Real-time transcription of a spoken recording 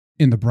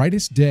In the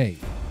brightest day,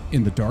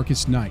 in the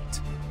darkest night.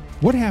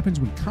 What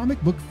happens when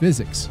comic book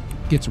physics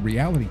gets a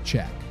reality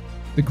check?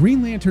 The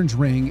Green Lantern's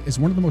ring is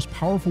one of the most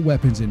powerful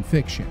weapons in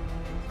fiction,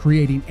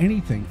 creating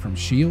anything from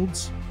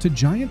shields to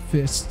giant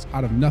fists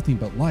out of nothing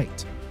but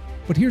light.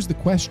 But here's the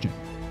question: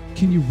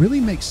 can you really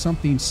make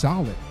something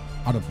solid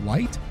out of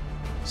light?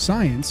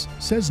 Science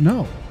says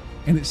no,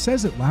 and it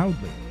says it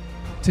loudly.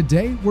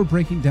 Today, we're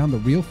breaking down the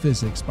real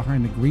physics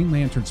behind the Green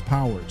Lantern's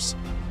powers,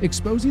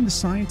 exposing the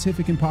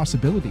scientific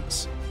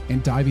impossibilities,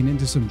 and diving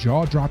into some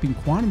jaw-dropping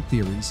quantum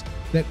theories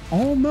that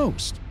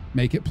almost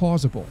make it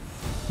plausible.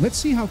 Let's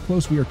see how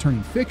close we are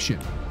turning fiction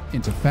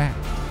into fact.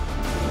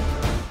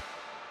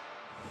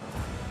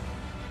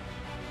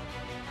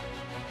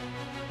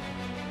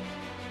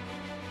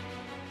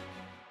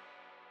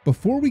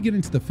 Before we get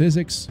into the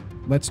physics,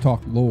 let's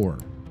talk lore.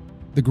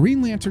 The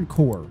Green Lantern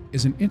Corps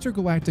is an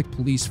intergalactic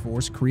police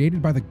force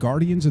created by the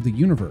Guardians of the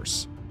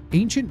Universe,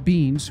 ancient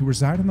beings who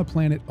reside on the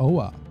planet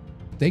Oa.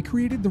 They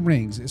created the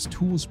rings as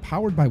tools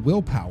powered by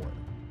willpower,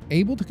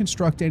 able to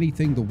construct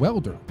anything the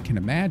welder can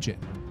imagine.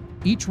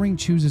 Each ring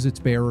chooses its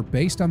bearer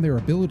based on their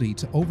ability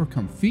to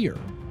overcome fear,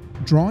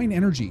 drawing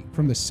energy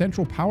from the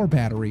central power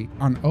battery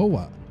on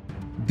Oa.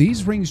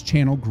 These rings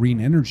channel green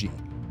energy,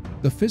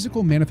 the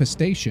physical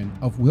manifestation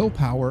of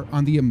willpower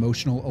on the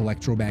emotional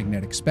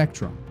electromagnetic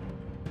spectrum.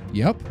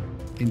 Yup,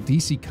 in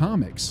DC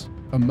Comics,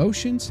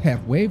 emotions have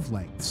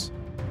wavelengths.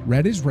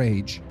 Red is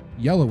rage,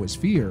 yellow is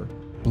fear,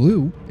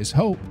 blue is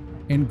hope,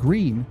 and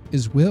green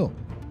is will.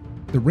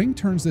 The ring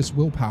turns this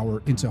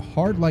willpower into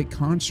hard light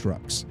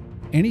constructs,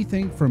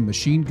 anything from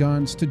machine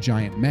guns to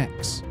giant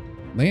mechs.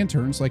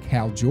 Lanterns like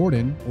Hal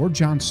Jordan or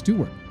John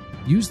Stewart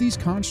use these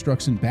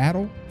constructs in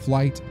battle,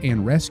 flight,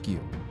 and rescue.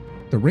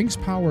 The ring's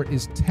power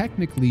is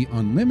technically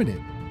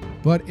unlimited,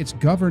 but it's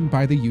governed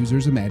by the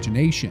user's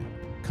imagination,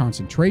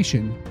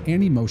 concentration,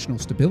 and emotional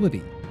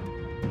stability.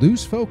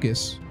 Lose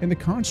focus and the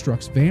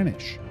constructs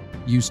vanish.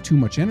 Use too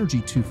much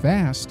energy too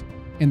fast,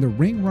 and the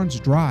ring runs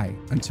dry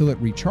until it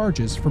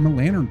recharges from a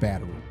lantern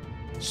battery.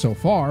 So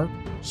far,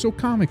 so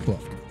comic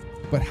book.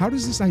 But how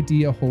does this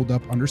idea hold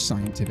up under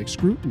scientific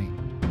scrutiny?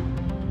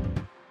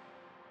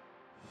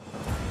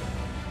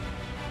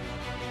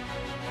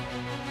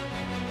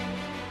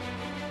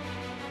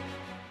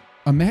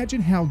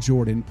 Imagine Hal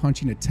Jordan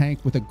punching a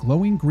tank with a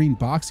glowing green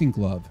boxing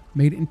glove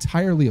made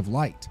entirely of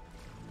light.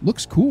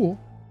 Looks cool.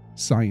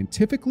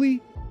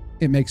 Scientifically,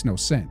 it makes no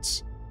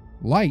sense.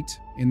 Light,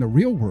 in the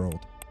real world,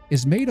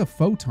 is made of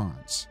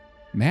photons,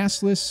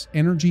 massless,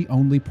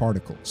 energy-only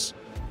particles.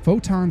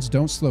 Photons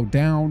don't slow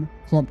down,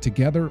 clump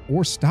together,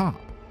 or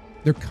stop.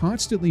 They're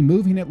constantly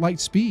moving at light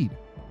speed.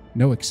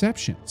 No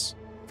exceptions.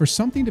 For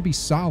something to be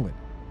solid,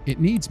 it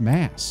needs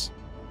mass.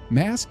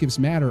 Mass gives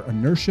matter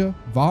inertia,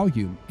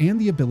 volume,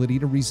 and the ability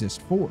to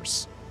resist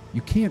force.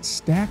 You can't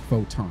stack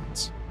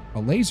photons. A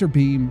laser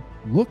beam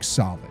looks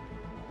solid,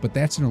 but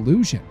that's an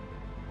illusion.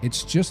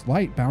 It's just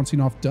light bouncing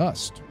off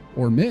dust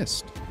or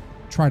mist.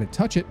 Try to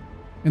touch it,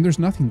 and there's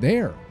nothing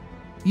there.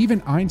 Even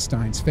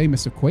Einstein's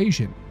famous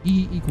equation,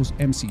 E equals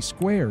mc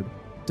squared,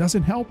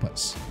 doesn't help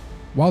us.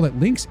 While it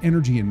links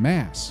energy and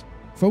mass,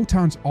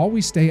 photons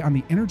always stay on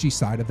the energy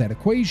side of that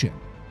equation.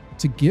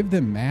 To give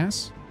them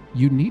mass,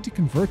 you need to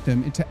convert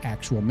them into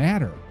actual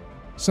matter,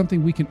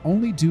 something we can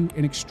only do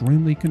in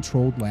extremely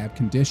controlled lab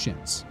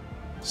conditions.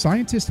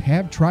 Scientists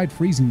have tried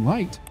freezing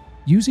light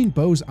using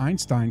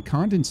Bose-Einstein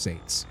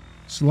condensates,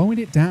 slowing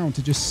it down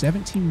to just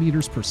 17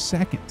 meters per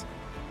second.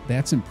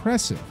 That's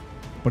impressive,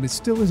 but it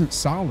still isn't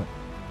solid,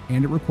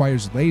 and it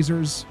requires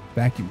lasers,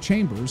 vacuum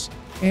chambers,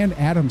 and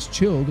atoms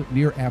chilled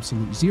near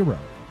absolute zero.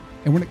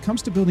 And when it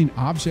comes to building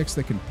objects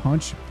that can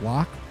punch,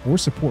 block, or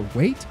support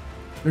weight,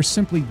 there's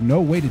simply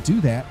no way to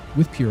do that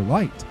with pure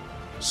light.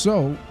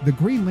 So, the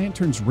Green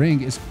Lantern's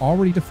ring is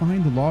already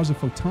defying the laws of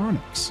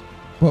photonics.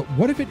 But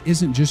what if it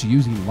isn't just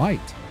using light?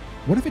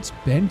 What if it's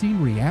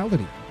bending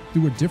reality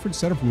through a different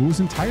set of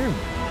rules entirely?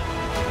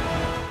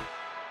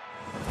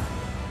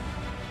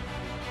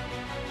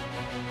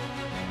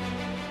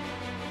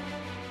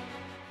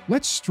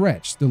 Let's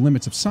stretch the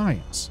limits of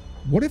science.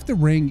 What if the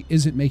ring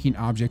isn't making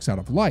objects out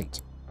of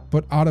light,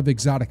 but out of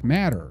exotic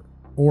matter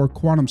or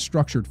quantum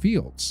structured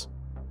fields?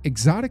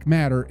 Exotic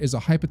matter is a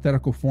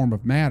hypothetical form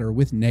of matter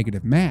with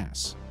negative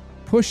mass.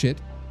 Push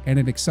it, and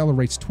it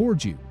accelerates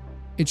towards you.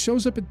 It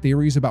shows up in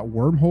theories about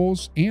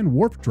wormholes and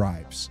warp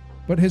drives,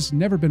 but has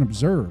never been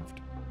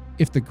observed.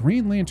 If the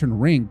Green Lantern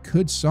ring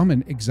could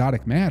summon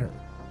exotic matter,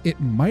 it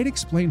might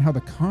explain how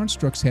the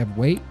constructs have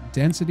weight,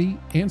 density,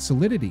 and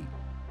solidity.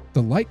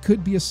 The light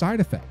could be a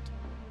side effect,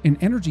 an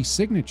energy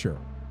signature,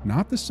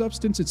 not the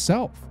substance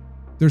itself.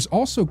 There's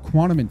also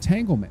quantum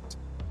entanglement.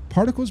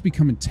 Particles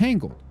become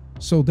entangled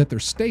so that their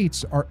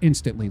states are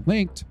instantly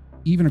linked,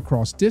 even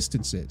across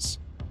distances.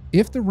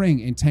 If the ring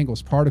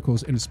entangles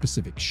particles in a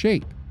specific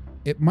shape,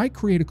 it might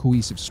create a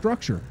cohesive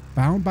structure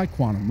bound by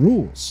quantum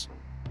rules.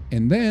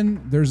 And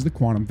then there's the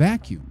quantum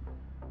vacuum.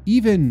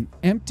 Even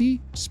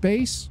empty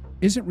space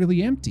isn't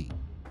really empty.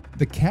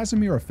 The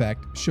Casimir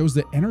effect shows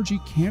that energy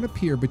can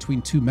appear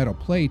between two metal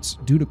plates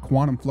due to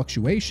quantum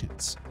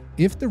fluctuations.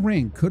 If the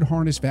ring could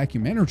harness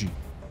vacuum energy,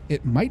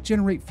 it might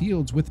generate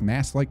fields with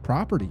mass-like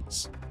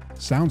properties.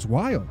 Sounds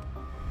wild.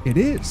 It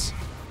is.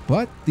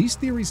 But these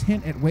theories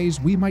hint at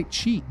ways we might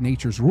cheat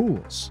nature's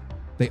rules.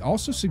 They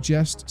also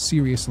suggest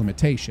serious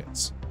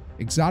limitations.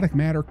 Exotic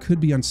matter could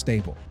be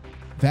unstable.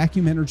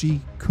 Vacuum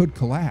energy could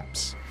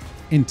collapse.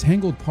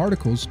 Entangled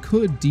particles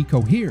could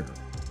decohere.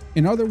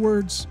 In other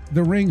words,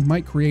 the ring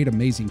might create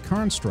amazing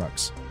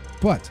constructs,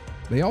 but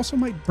they also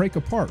might break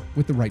apart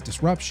with the right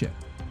disruption.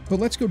 But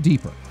let's go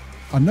deeper.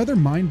 Another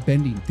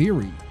mind-bending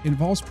theory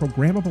involves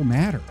programmable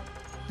matter.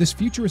 This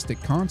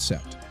futuristic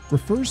concept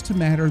refers to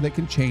matter that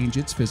can change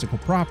its physical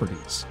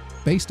properties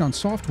based on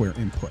software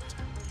input.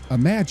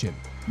 Imagine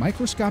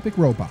microscopic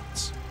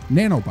robots,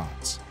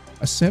 nanobots,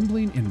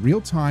 assembling in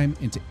real time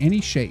into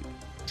any shape,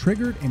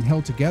 triggered and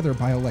held together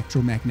by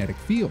electromagnetic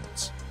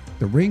fields.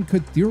 The ring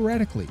could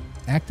theoretically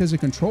act as a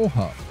control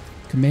hub,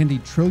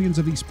 commanding trillions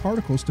of these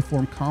particles to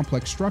form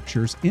complex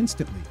structures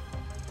instantly.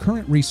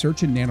 Current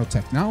research in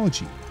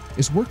nanotechnology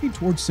is working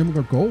towards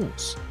similar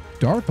goals.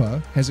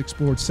 DARPA has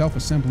explored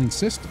self-assembling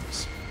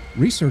systems.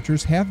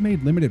 Researchers have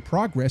made limited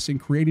progress in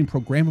creating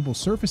programmable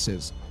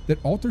surfaces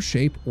that alter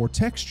shape or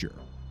texture.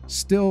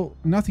 Still,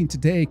 nothing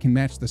today can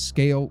match the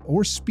scale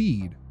or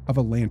speed of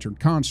a lantern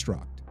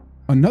construct.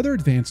 Another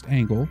advanced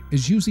angle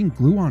is using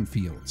gluon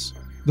fields,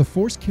 the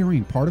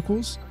force-carrying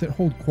particles that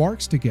hold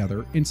quarks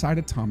together inside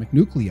atomic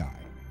nuclei.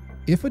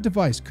 If a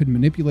device could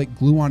manipulate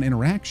gluon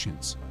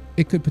interactions,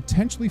 it could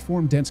potentially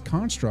form dense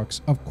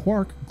constructs of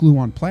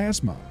quark-gluon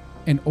plasma,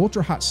 an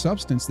ultra-hot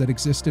substance that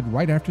existed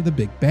right after the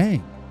Big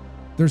Bang.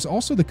 There's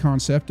also the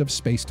concept of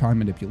space-time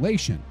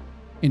manipulation.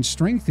 In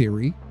string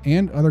theory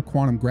and other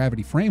quantum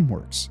gravity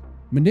frameworks,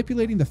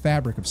 manipulating the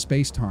fabric of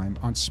space-time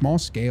on small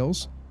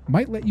scales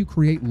might let you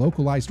create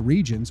localized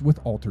regions with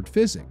altered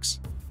physics.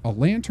 A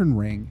lantern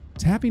ring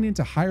tapping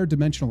into higher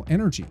dimensional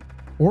energy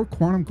or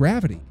quantum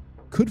gravity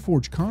could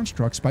forge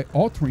constructs by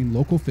altering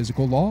local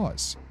physical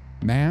laws,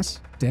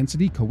 mass,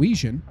 density,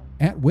 cohesion,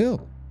 at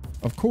will.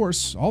 Of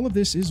course, all of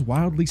this is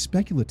wildly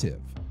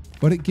speculative,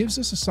 but it gives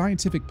us a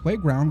scientific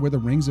playground where the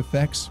ring's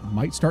effects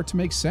might start to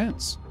make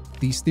sense.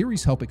 These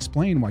theories help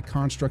explain why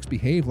constructs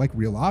behave like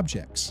real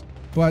objects,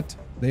 but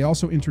they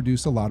also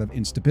introduce a lot of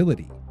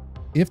instability.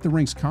 If the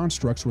ring's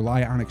constructs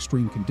rely on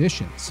extreme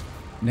conditions,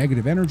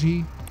 negative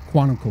energy,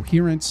 quantum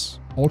coherence,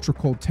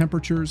 ultra-cold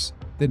temperatures,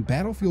 then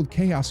battlefield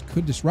chaos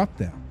could disrupt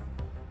them.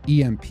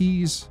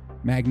 EMPs,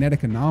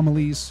 magnetic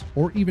anomalies,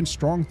 or even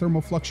strong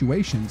thermal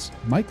fluctuations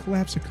might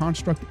collapse a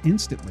construct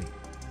instantly.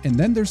 And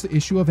then there's the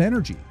issue of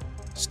energy.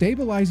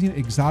 Stabilizing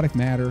exotic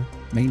matter,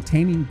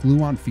 maintaining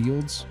gluon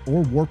fields,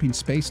 or warping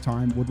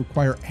space-time would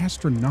require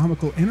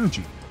astronomical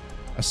energy.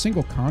 A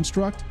single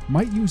construct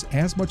might use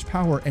as much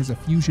power as a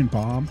fusion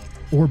bomb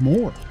or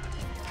more.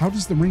 How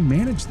does the ring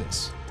manage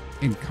this?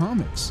 In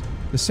comics,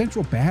 the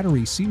central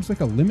battery seems like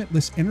a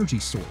limitless energy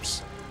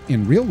source.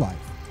 In real life,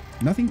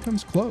 nothing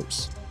comes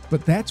close.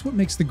 But that's what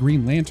makes the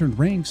Green Lantern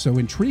ring so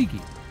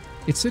intriguing.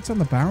 It sits on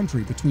the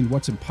boundary between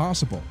what's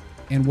impossible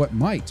and what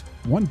might,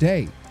 one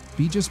day,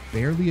 be just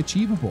barely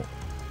achievable.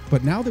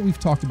 But now that we've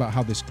talked about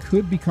how this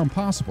could become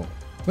possible,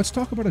 let's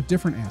talk about a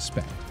different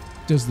aspect.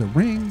 Does the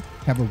ring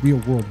have a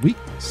real-world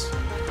weakness?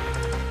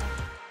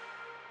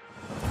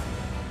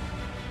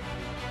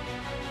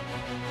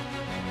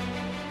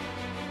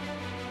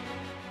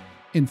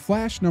 In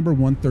Flash number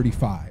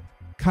 135,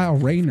 Kyle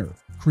Rayner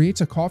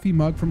creates a coffee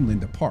mug from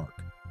Linda Park.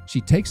 She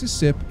takes a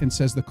sip and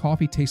says the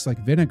coffee tastes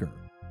like vinegar.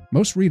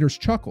 Most readers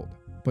chuckled,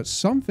 but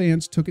some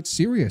fans took it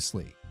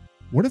seriously.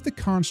 What if the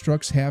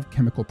constructs have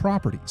chemical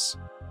properties?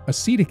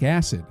 Acetic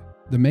acid,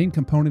 the main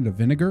component of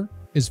vinegar,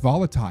 is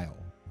volatile.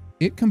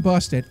 It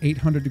combusts at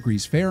 800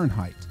 degrees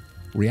Fahrenheit,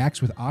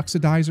 reacts with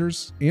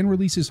oxidizers, and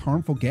releases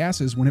harmful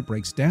gases when it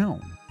breaks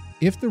down.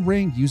 If the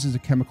ring uses a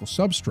chemical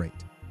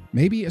substrate,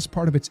 maybe as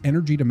part of its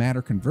energy to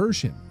matter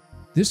conversion,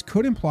 this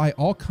could imply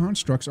all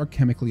constructs are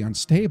chemically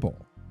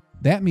unstable.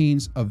 That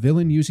means a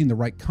villain using the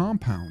right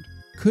compound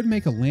could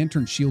make a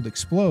lantern shield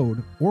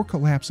explode or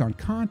collapse on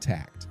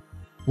contact.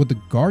 Would the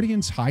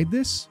Guardians hide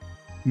this?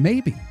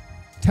 Maybe.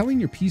 Telling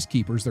your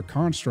peacekeepers their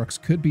constructs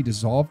could be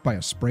dissolved by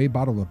a spray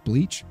bottle of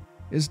bleach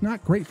is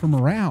not great for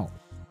morale.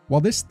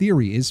 While this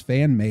theory is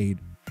fan-made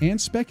and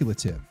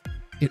speculative,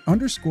 it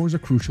underscores a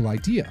crucial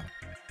idea.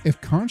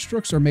 If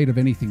constructs are made of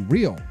anything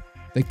real,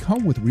 they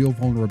come with real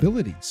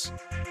vulnerabilities.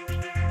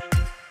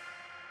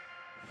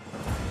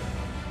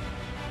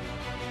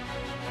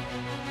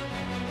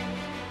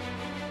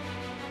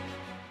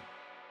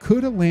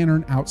 Could a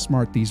lantern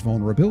outsmart these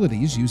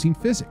vulnerabilities using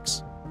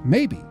physics?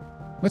 Maybe.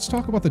 Let's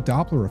talk about the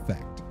Doppler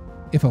effect.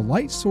 If a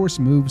light source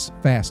moves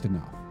fast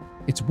enough,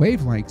 its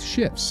wavelength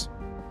shifts.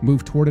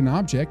 Move toward an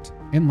object,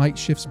 and light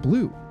shifts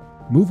blue.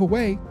 Move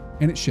away,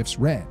 and it shifts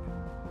red.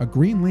 A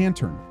green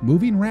lantern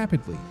moving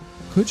rapidly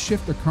could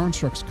shift their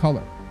construct's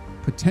color,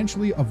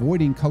 potentially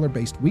avoiding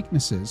color-based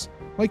weaknesses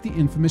like the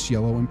infamous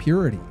yellow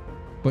impurity.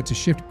 But to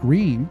shift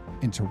green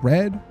into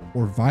red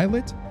or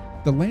violet,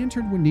 the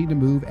lantern would need to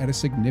move at a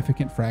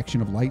significant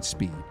fraction of light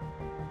speed.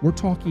 We're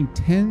talking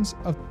tens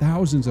of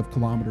thousands of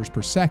kilometers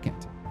per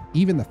second.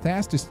 Even the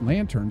fastest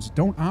lanterns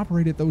don't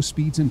operate at those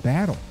speeds in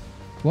battle.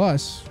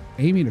 Plus,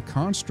 aiming a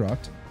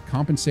construct,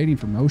 compensating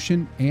for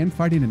motion, and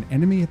fighting an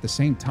enemy at the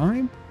same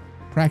time?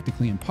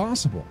 Practically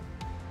impossible.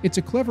 It's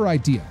a clever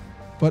idea,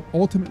 but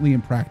ultimately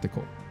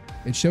impractical.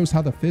 It shows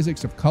how the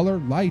physics of color,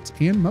 light,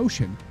 and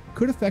motion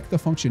could affect the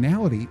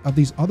functionality of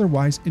these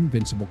otherwise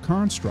invincible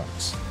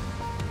constructs.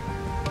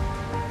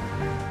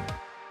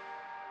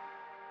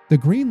 The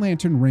Green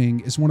Lantern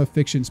ring is one of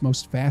fiction's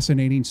most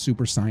fascinating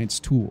super science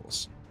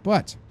tools.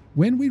 But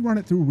when we run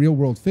it through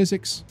real-world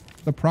physics,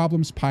 the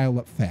problems pile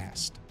up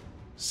fast.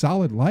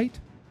 Solid light?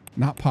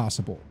 Not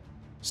possible.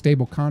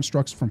 Stable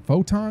constructs from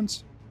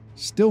photons?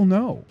 Still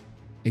no.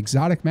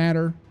 Exotic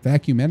matter,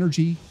 vacuum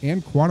energy,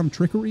 and quantum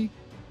trickery?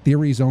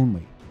 Theories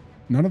only.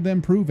 None of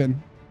them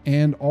proven,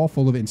 and all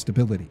full of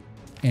instability.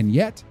 And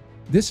yet,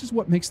 this is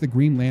what makes the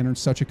Green Lantern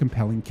such a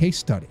compelling case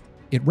study.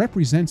 It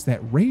represents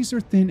that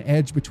razor-thin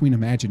edge between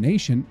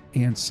imagination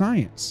and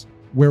science,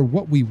 where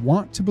what we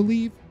want to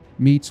believe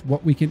meets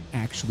what we can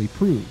actually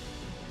prove.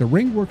 The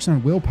ring works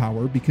on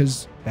willpower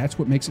because that's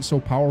what makes it so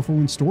powerful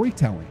in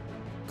storytelling.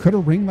 Could a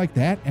ring like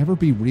that ever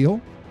be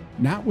real?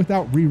 Not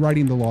without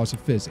rewriting the laws of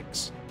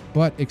physics.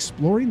 But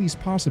exploring these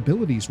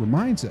possibilities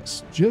reminds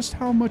us just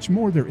how much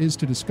more there is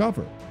to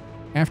discover.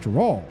 After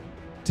all,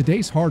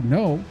 today's hard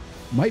no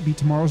might be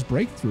tomorrow's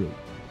breakthrough.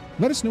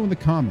 Let us know in the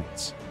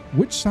comments,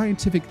 which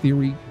scientific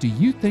theory do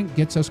you think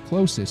gets us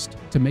closest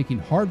to making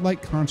hard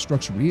light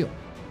constructs real?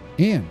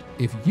 And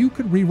if you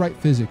could rewrite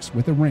physics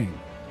with a ring,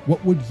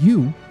 what would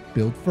you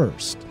build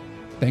first?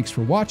 Thanks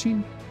for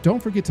watching.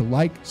 Don't forget to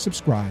like,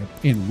 subscribe,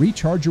 and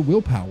recharge your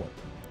willpower.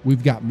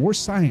 We've got more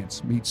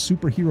science meets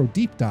superhero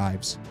deep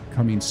dives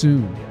coming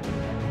soon.